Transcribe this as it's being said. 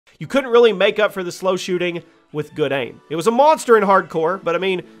You couldn't really make up for the slow shooting with good aim. It was a monster in hardcore, but I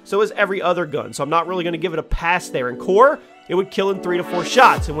mean, so is every other gun, so I'm not really going to give it a pass there. In core, it would kill in 3 to 4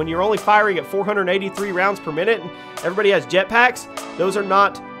 shots, and when you're only firing at 483 rounds per minute and everybody has jetpacks, those are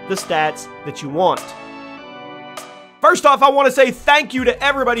not the stats that you want. First off, I want to say thank you to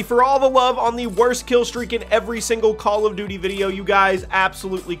everybody for all the love on the worst kill streak in every single Call of Duty video. You guys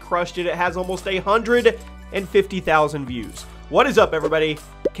absolutely crushed it. It has almost 150,000 views. What is up, everybody?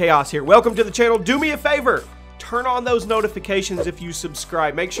 Chaos here. Welcome to the channel. Do me a favor. Turn on those notifications if you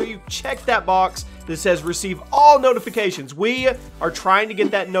subscribe. Make sure you check that box that says receive all notifications. We are trying to get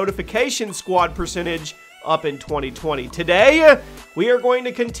that notification squad percentage up in 2020. Today, we are going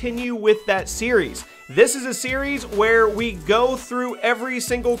to continue with that series. This is a series where we go through every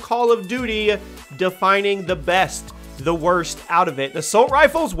single Call of Duty, defining the best, the worst out of it. And assault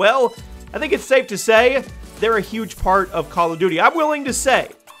rifles, well, I think it's safe to say they're a huge part of Call of Duty. I'm willing to say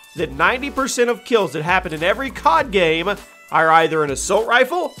that 90% of kills that happen in every COD game are either an assault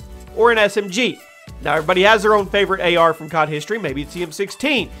rifle or an SMG. Now, everybody has their own favorite AR from COD history. Maybe it's the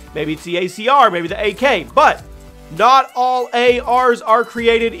M16, maybe it's the ACR, maybe the AK, but not all ARs are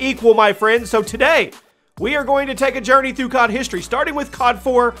created equal, my friends. So today, we are going to take a journey through COD history, starting with COD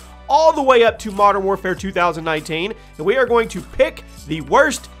 4 all the way up to Modern Warfare 2019, and we are going to pick the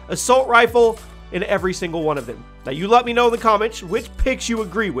worst assault rifle in every single one of them. Now, you let me know in the comments which picks you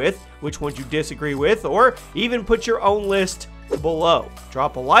agree with, which ones you disagree with, or even put your own list below.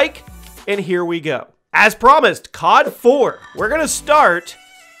 Drop a like, and here we go. As promised, COD 4. We're going to start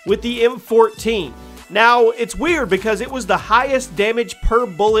with the M14. Now, it's weird because it was the highest damage per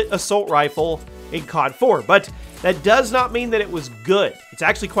bullet assault rifle in COD 4, but that does not mean that it was good. It's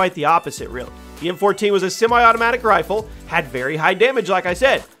actually quite the opposite, really. The M14 was a semi-automatic rifle, had very high damage, like I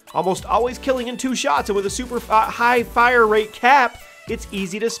said, almost always killing in 2 shots, and with a super high fire rate cap, it's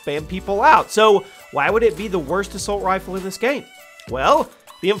easy to spam people out. So why would it be the worst assault rifle in this game? Well,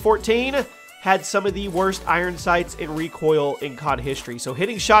 the M14 had some of the worst iron sights and recoil in COD history. So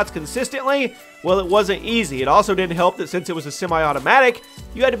hitting shots consistently, well, it wasn't easy. It also didn't help that since it was a semi-automatic,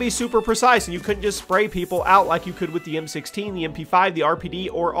 you had to be super precise and you couldn't just spray people out like you could with the M16, the MP5, the RPD,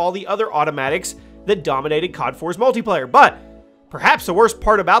 or all the other automatics that dominated COD 4's multiplayer. But perhaps the worst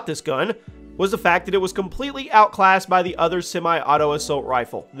part about this gun was the fact that it was completely outclassed by the other semi-auto assault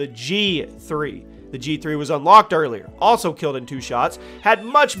rifle, the G3. The G3 was unlocked earlier, also killed in 2 shots, had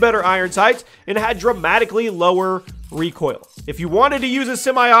much better iron sights, and had dramatically lower recoil. If you wanted to use a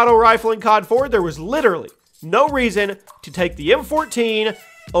semi-auto rifle in COD 4, there was literally no reason to take the M14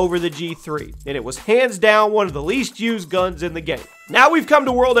 over the G3, and it was hands down one of the least used guns in the game. Now we've come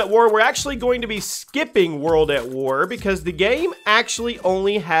to World at War. We're actually going to be skipping World at War because the game actually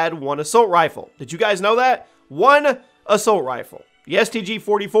only had 1 assault rifle. Did you guys know that? 1 assault rifle. The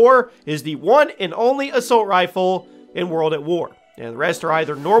STG-44 is the one and only assault rifle in World at War, and the rest are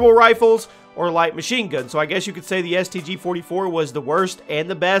either normal rifles or light machine guns. So I guess you could say the STG-44 was the worst and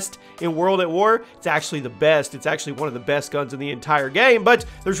the best in World at War. It's actually the best. It's actually one of the best guns in the entire game, but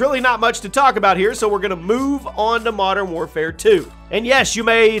there's really not much to talk about here, so we're going to move on to Modern Warfare 2. And yes, you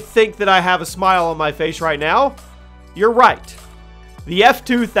may think that I have a smile on my face right now. You're right. The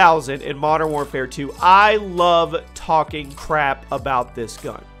F2000 in Modern Warfare 2, I love talking crap about this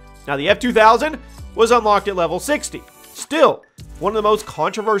gun. Now, the F2000 was unlocked at level 60. Still, one of the most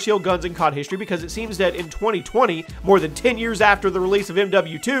controversial guns in COD history because it seems that in 2020, more than 10 years after the release of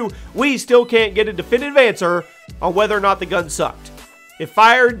MW2, we still can't get a definitive answer on whether or not the gun sucked. It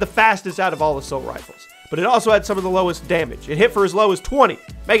fired the fastest out of all assault rifles, but it also had some of the lowest damage. It hit for as low as 20,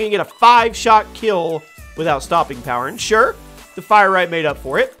 making it a 5-shot kill without stopping power. And sure, the fire rate made up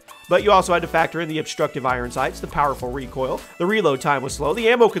for it, but you also had to factor in the obstructive iron sights, the powerful recoil, the reload time was slow, the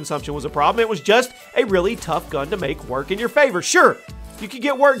ammo consumption was a problem. It was just a really tough gun to make work in your favor. Sure, you could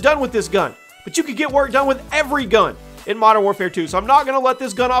get work done with this gun, but you could get work done with every gun in Modern Warfare 2, so I'm not going to let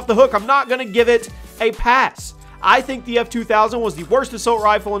this gun off the hook. I'm not going to give it a pass. I think the F2000 was the worst assault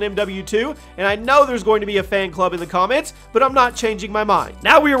rifle in MW2, and I know there's going to be a fan club in the comments, but I'm not changing my mind.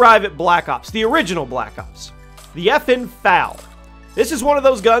 Now we arrive at Black Ops, the original Black Ops. The FN FAL. This is one of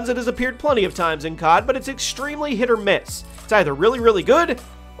those guns that has appeared plenty of times in COD, but it's extremely hit or miss. It's either really, really good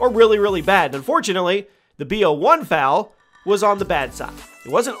or really, really bad. And unfortunately, the BO1 FAL was on the bad side. It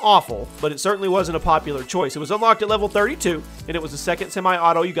wasn't awful, but it certainly wasn't a popular choice. It was unlocked at level 32, and it was the second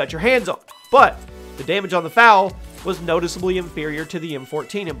semi-auto you got your hands on. But the damage on the FAL was noticeably inferior to the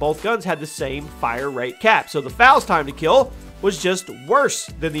M14, and both guns had the same fire rate cap. So the FAL's time to kill was just worse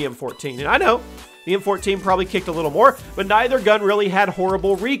than the M14. And I know, The M14 probably kicked a little more, but neither gun really had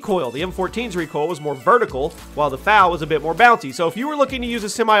horrible recoil. The M14's recoil was more vertical, while the FAL was a bit more bouncy. So if you were looking to use a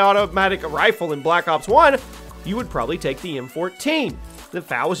semi-automatic rifle in Black Ops 1, you would probably take the M14. The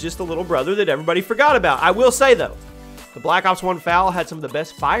FAL was just the little brother that everybody forgot about. I will say, though, the Black Ops 1 FAL had some of the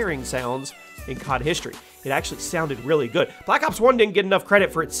best firing sounds in COD history. It actually sounded really good. Black Ops 1 didn't get enough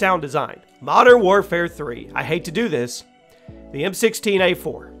credit for its sound design. Modern Warfare 3. I hate to do this. The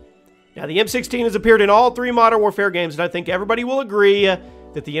M16A4. Now, the M16 has appeared in all 3 Modern Warfare games, and I think everybody will agree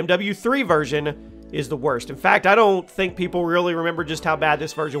that the MW3 version is the worst. In fact, I don't think people really remember just how bad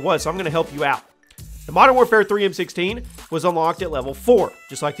this version was, so I'm going to help you out. The Modern Warfare 3 M16 was unlocked at level 4.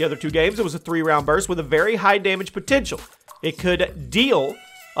 Just like the other 2 games, it was a 3-round burst with a very high damage potential. It could deal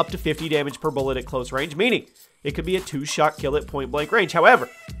up to 50 damage per bullet at close range, meaning it could be a 2-shot kill at point-blank range. However,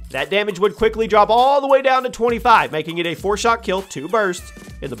 that damage would quickly drop all the way down to 25, making it a 4-shot kill, 2 bursts.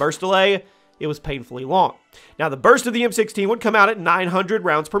 In the burst delay, it was painfully long. Now, the burst of the M16 would come out at 900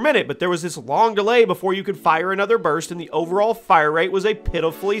 rounds per minute, but there was this long delay before you could fire another burst, and the overall fire rate was a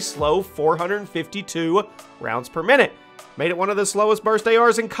pitifully slow 452 rounds per minute. Made it one of the slowest burst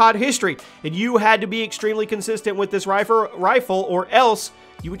ARs in COD history, and you had to be extremely consistent with this rifle or else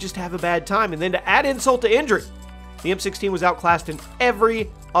you would just have a bad time. And then to add insult to injury, the M16 was outclassed in every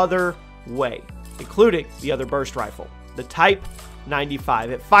other way, including the other burst rifle, the Type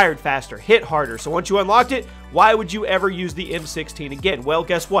 95. It fired faster, hit harder, so once you unlocked it, why would you ever use the M16 again? Well,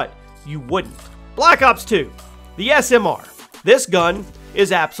 guess what? You wouldn't. Black Ops 2, the SMR. This gun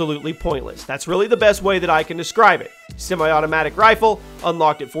is absolutely pointless. That's really the best way that I can describe it. Semi-automatic rifle,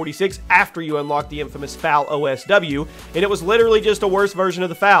 unlocked at 46 after you unlocked the infamous FAL OSW, and it was literally just a worse version of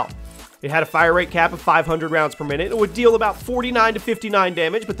the FAL. It had a fire rate cap of 500 rounds per minute. It would deal about 49 to 59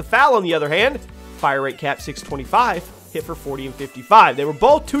 damage, but the FAL, on the other hand, fire rate cap 625, hit for 40 and 55. They were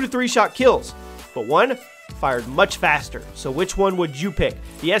both 2 to 3 shot kills, but one fired much faster. So which one would you pick?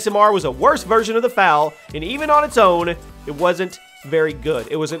 The SMR was a worse version of the FAL, and even on its own, it wasn't very good.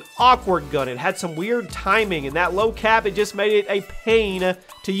 It was an awkward gun. It had some weird timing, and that low cap, it just made it a pain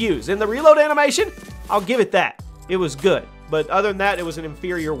to use. In the reload animation, I'll give it that. It was good. But other than that, it was an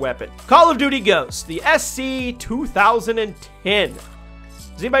inferior weapon. Call of Duty Ghosts, the SC 2010. Does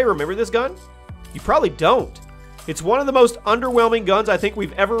anybody remember this gun? You probably don't. It's one of the most underwhelming guns I think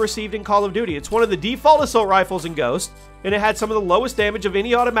we've ever received in Call of Duty. It's one of the default assault rifles in Ghost, and it had some of the lowest damage of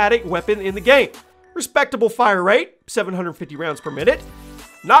any automatic weapon in the game. Respectable fire rate, 750 rounds per minute.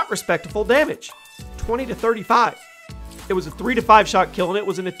 Not respectable damage, 20 to 35. It was a 3 to 5 shot kill, and it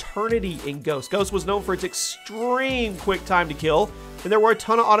was an eternity in Ghost. Ghost was known for its extreme quick time to kill, and there were a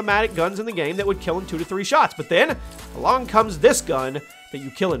ton of automatic guns in the game that would kill in 2 to 3 shots. But then, along comes this gun that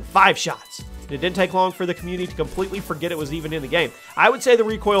you kill in 5 shots. And it didn't take long for the community to completely forget it was even in the game. I would say the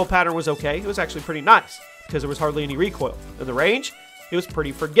recoil pattern was okay. It was actually pretty nice, because there was hardly any recoil. In the range, it was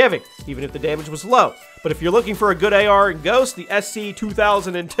pretty forgiving, even if the damage was low. But if you're looking for a good AR in Ghost, the SC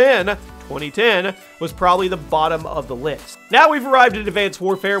 2010 was probably the bottom of the list. Now we've arrived at Advanced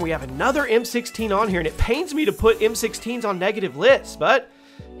Warfare, and we have another M16 on here, and it pains me to put M16s on negative lists, but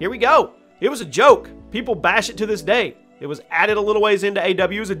here we go. It was a joke. People bash it to this day. It was added a little ways into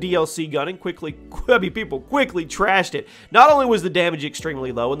AW as a DLC gun, and people quickly trashed it. Not only was the damage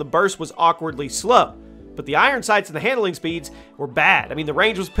extremely low, and the burst was awkwardly slow, but the iron sights and the handling speeds were bad. I mean, the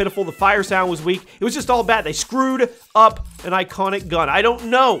range was pitiful, the fire sound was weak. It was just all bad. They screwed up an iconic gun. I don't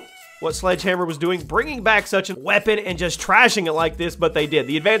know what Sledgehammer was doing, bringing back such a weapon and just trashing it like this, but they did.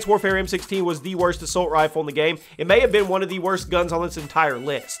 The Advanced Warfare M16 was the worst assault rifle in the game. It may have been one of the worst guns on this entire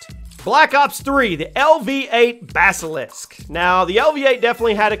list. Black Ops 3, the LV8 Basilisk. Now, the LV8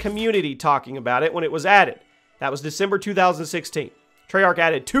 definitely had a community talking about it when it was added. That was December 2016. Treyarch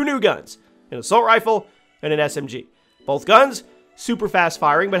added 2 new guns, an assault rifle and an SMG. Both guns, super fast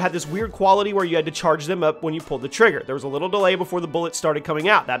firing, but had this weird quality where you had to charge them up when you pulled the trigger. There was a little delay before the bullets started coming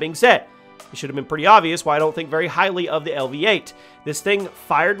out. That being said, it should have been pretty obvious why I don't think very highly of the LV8. This thing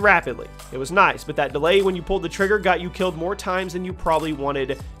fired rapidly. It was nice, but that delay when you pulled the trigger got you killed more times than you probably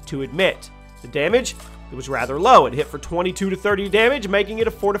wanted to admit. The damage, it was rather low. It hit for 22 to 30 damage, making it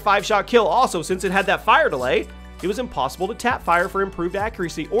a 4 to 5 shot kill. Also, since it had that fire delay, it was impossible to tap fire for improved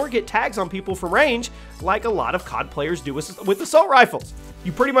accuracy or get tags on people from range like a lot of COD players do with assault rifles.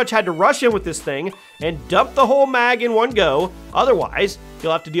 You pretty much had to rush in with this thing and dump the whole mag in one go. Otherwise,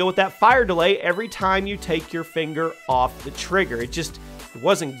 you'll have to deal with that fire delay every time you take your finger off the trigger. It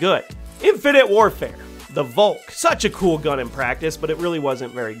wasn't good. Infinite Warfare, the Volk. Such a cool gun in practice, but it really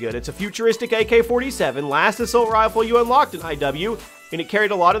wasn't very good. It's a futuristic AK-47, last assault rifle you unlocked in IW, and it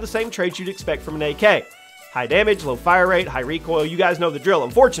carried a lot of the same traits you'd expect from an AK. High damage, low fire rate, high recoil, you guys know the drill.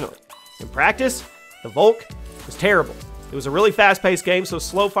 Unfortunately, In practice, the Volk was terrible. It was a really fast-paced game, so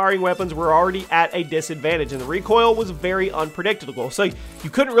slow-firing weapons were already at a disadvantage, and the recoil was very unpredictable, so you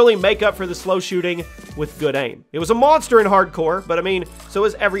couldn't really make up for the slow shooting with good aim. It was a monster in hardcore, but I mean, so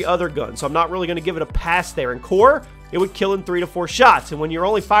is every other gun, so I'm not really going to give it a pass there. In core, it would kill in 3 to 4 shots, and when you're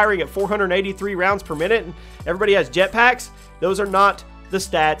only firing at 483 rounds per minute and everybody has jetpacks, those are not the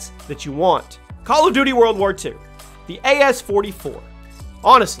stats that you want. Call of Duty World War II. The AS-44.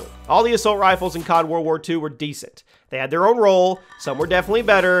 Honestly, all the assault rifles in COD World War II were decent. They had their own role, some were definitely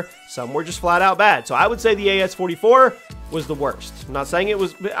better, some were just flat out bad. So I would say the AS-44 was the worst. I'm not saying it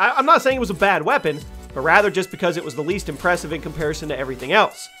was a bad weapon, but rather just because it was the least impressive in comparison to everything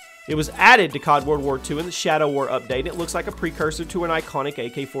else. It was added to COD World War II in the Shadow War update, and it looks like a precursor to an iconic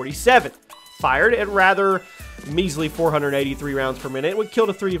AK-47. Fired at rather measly 483 rounds per minute. It would kill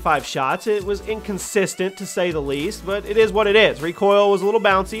to 3 to 5 shots. It was inconsistent, to say the least, but it is what it is. Recoil was a little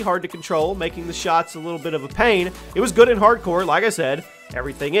bouncy, hard to control, making the shots a little bit of a pain. It was good in hardcore, like I said.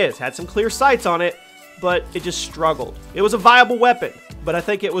 Everything is. Had some clear sights on it, but it just struggled. It was a viable weapon, but I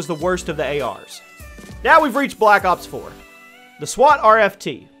think it was the worst of the ARs. Now we've reached Black Ops 4. The SWAT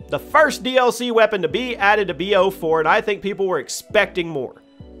RFT, the first DLC weapon to be added to BO4, and I think people were expecting more.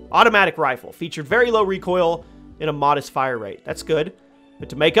 Automatic rifle, featured very low recoil and a modest fire rate. That's good, but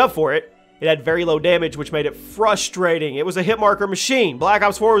to make up for it, it had very low damage, which made it frustrating. It was a hit marker machine. Black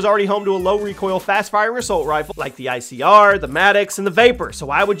Ops 4 was already home to a low recoil, fast-firing assault rifle like the ICR, the Maddox, and the Vapor, so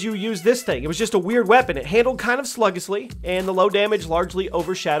why would you use this thing? It was just a weird weapon. It handled kind of sluggishly, and the low damage largely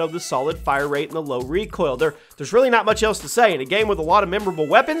overshadowed the solid fire rate and the low recoil. There's really not much else to say. In a game with a lot of memorable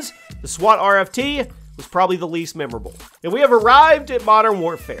weapons, the SWAT RFT was probably the least memorable. And we have arrived at Modern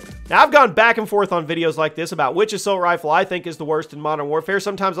Warfare. Now, I've gone back and forth on videos like this about which assault rifle I think is the worst in Modern Warfare.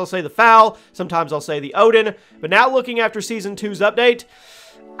 Sometimes I'll say the FAL, sometimes I'll say the Odin, but now looking after Season 2's update,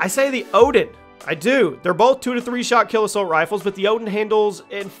 I say the Odin. I do. They're both 2 to 3 shot kill assault rifles, but the Odin handles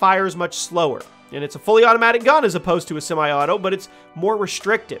and fires much slower. And it's a fully automatic gun as opposed to a semi-auto, but it's more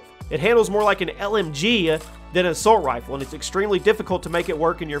restrictive. It handles more like an LMG than an assault rifle, and it's extremely difficult to make it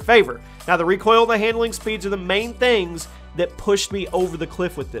work in your favor. Now, the recoil and the handling speeds are the main things that pushed me over the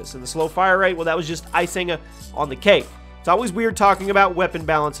cliff with this. And the slow fire rate, well, that was just icing on the cake. It's always weird talking about weapon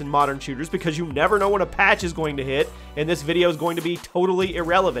balance in modern shooters because you never know when a patch is going to hit, and this video is going to be totally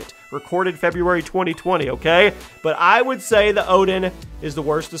irrelevant. Recorded February 2020, okay? But I would say the Odin is the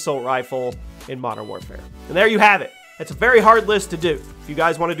worst assault rifle in Modern Warfare. And there you have it. It's a very hard list to do. If you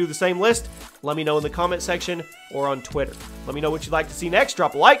guys want to do the same list, let me know in the comment section or on Twitter. Let me know what you'd like to see next.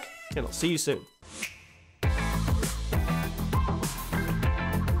 Drop a like, and I'll see you soon.